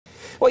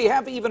Well, you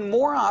have even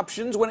more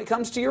options when it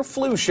comes to your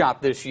flu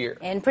shot this year.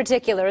 In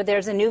particular,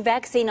 there's a new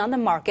vaccine on the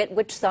market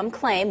which some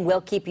claim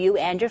will keep you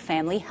and your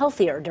family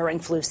healthier during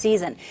flu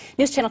season.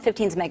 News Channel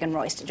 15's Megan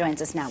Royst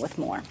joins us now with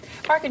more.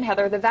 Mark and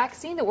Heather, the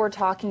vaccine that we're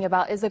talking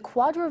about is a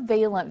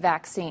quadrivalent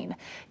vaccine.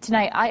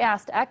 Tonight, I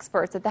asked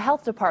experts at the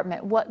health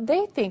department what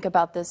they think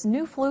about this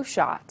new flu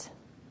shot.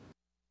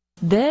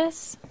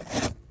 This,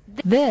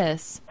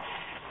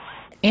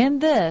 and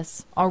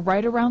this are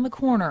right around the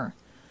corner.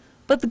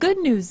 But the good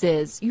news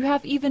is you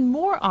have even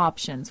more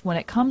options when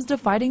it comes to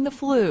fighting the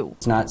flu.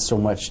 It's not so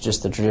much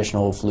just the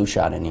traditional flu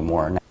shot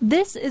anymore.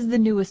 This is the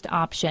newest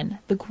option,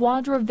 the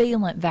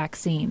Quadrivalent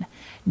Vaccine.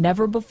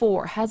 Never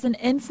before has an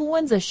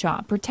influenza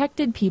shot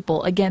protected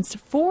people against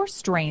 4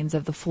 strains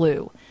of the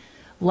flu.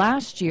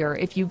 Last year,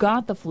 if you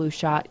got the flu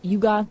shot, you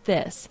got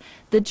this,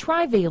 the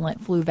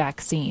Trivalent Flu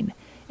Vaccine.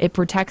 It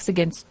protects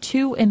against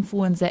 2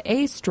 influenza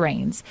A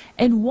strains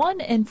and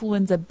 1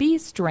 influenza B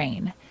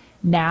strain.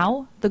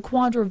 Now, the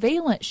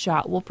Quadrivalent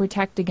shot will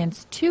protect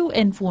against 2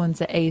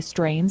 influenza A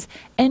strains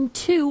and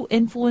 2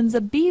 influenza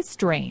B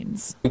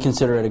strains. We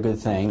consider it a good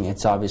thing.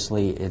 It's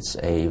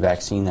a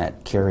vaccine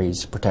that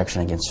carries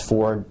protection against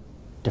 4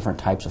 different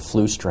types of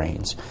flu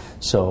strains.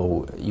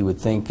 So you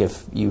would think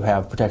if you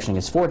have protection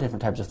against 4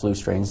 different types of flu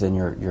strains, then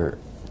your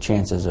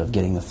chances of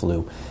getting the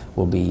flu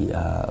will be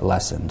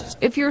lessened.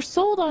 If you're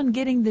sold on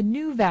getting the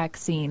new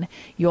vaccine,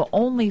 you'll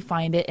only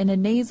find it in a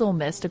nasal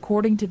mist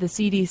according to the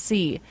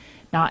CDC.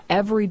 Not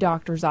every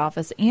doctor's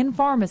office and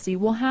pharmacy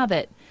will have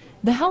it.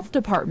 The health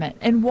department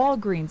and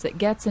Walgreens at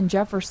Getz and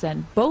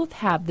Jefferson both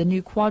have the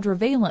new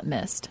quadrivalent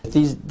mist.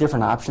 These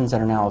different options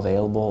that are now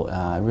available,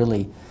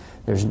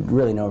 there's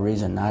really no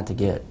reason not to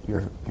get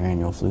your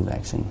annual flu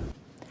vaccine.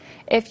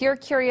 If you're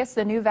curious,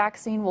 the new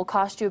vaccine will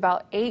cost you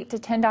about $8 to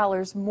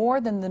 $10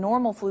 more than the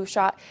normal flu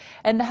shot.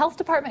 And the health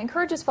department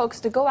encourages folks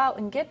to go out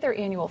and get their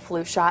annual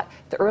flu shot.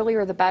 The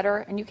earlier the better,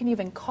 and you can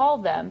even call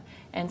them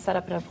and set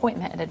up an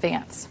appointment in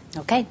advance.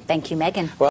 Okay, thank you, Megan.